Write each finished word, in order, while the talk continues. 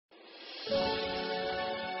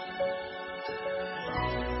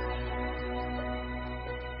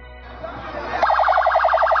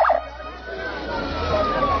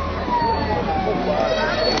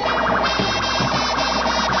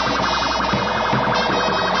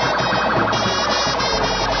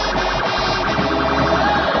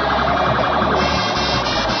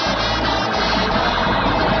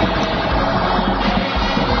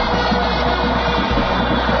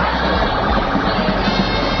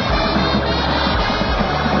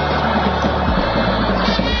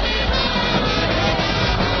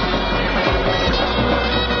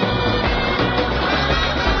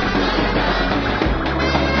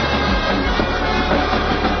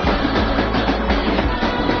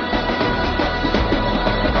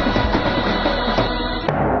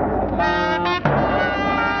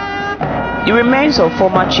The remains of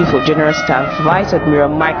former Chief of General Staff Vice Admiral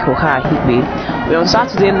Mike Okhai Akhigbe were on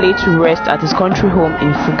Saturday laid to rest at his country home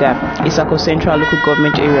in Fugar, Etsako Central Local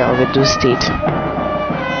Government Area of Edo State.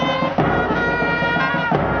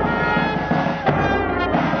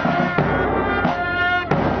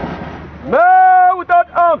 No,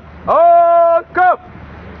 without arms, all come!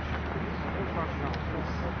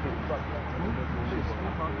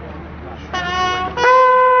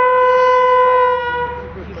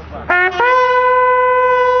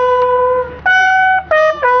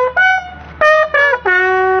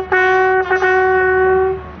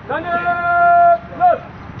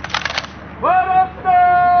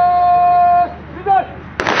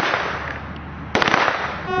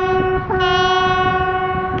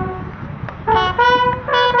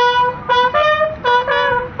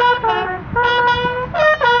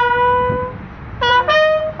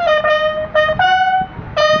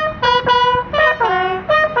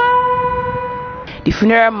 The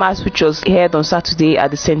funeral mass, which was held on Saturday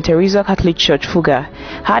at the St. Teresa Catholic Church, Fugar,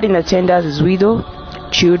 had in attendance his widow,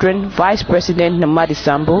 children, Vice President Nnamdi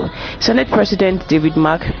Sambo, Senate President David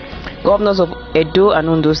Mark, governors of Edo and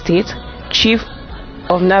Ondo State, Chief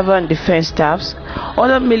of Naval and Defense Staffs,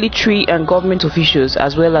 other military and government officials,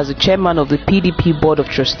 as well as the chairman of the PDP Board of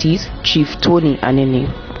Trustees, Chief Tony Anene.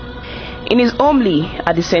 In his homily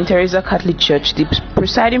at the St. Teresa Catholic Church, the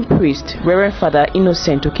presiding priest, Reverend Father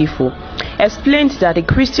Innocent Okifo, explained that a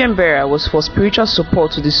Christian burial was for spiritual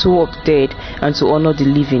support to the soul of the dead and to honor the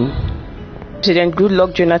living. President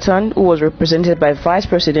Goodluck Jonathan, who was represented by Vice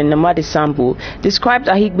President Nnamdi Sambo, described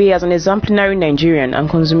Akhigbe as an exemplary Nigerian and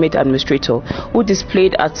consummate administrator who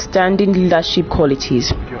displayed outstanding leadership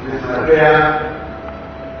qualities. That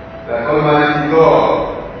Almighty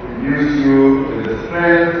God will use you with the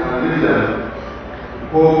strength and wisdom to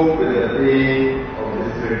cope with the pain of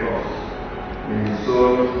this record. May his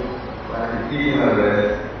soul find eternal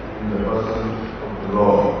rest in the person of the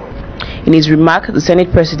Lord. In his remark, the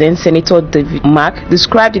Senate President, Senator David Mark,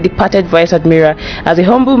 described the departed Vice Admiral as a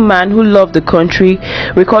humble man who loved the country,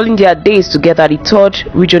 recalling their days together at the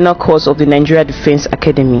 3rd Regional Course of the Nigeria Defense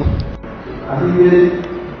Academy.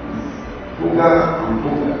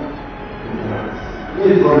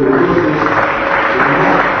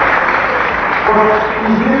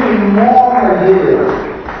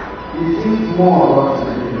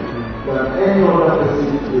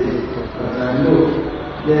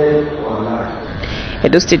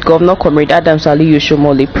 Edo State Governor Comrade Adams Aliyu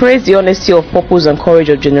Shomole praised the honesty of purpose and courage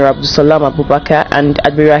of General Abdulsalam Abubakar and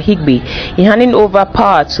Admiral Akhigbe in handing over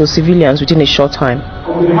power to civilians within a short time.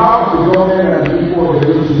 On behalf of the government and people of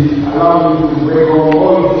Edo State, allow me to welcome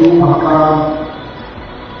all of you who have come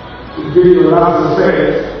to pay your last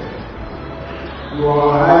respect to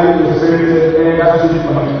our highly respected elder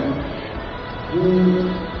statesman who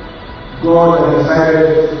God has decided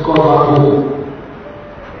to call back home.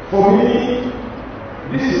 For me,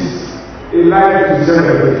 this is a life to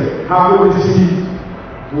celebrate. Happy to see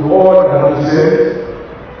to all that we said,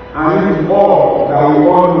 and in all that we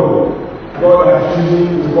all know, God has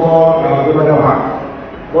chosen to call our brother back.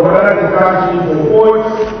 But I like to thank him for what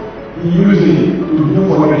he using to do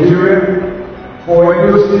for Nigeria, for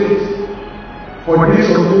Edo State, for this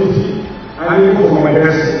community, and even for my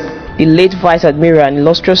person. The late Vice Admiral and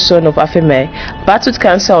illustrious son of Afeme battled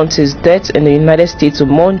cancer until his death in the United States on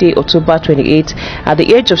Monday, October 28, at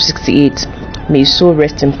the age of 68. May his soul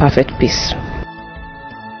rest in perfect peace.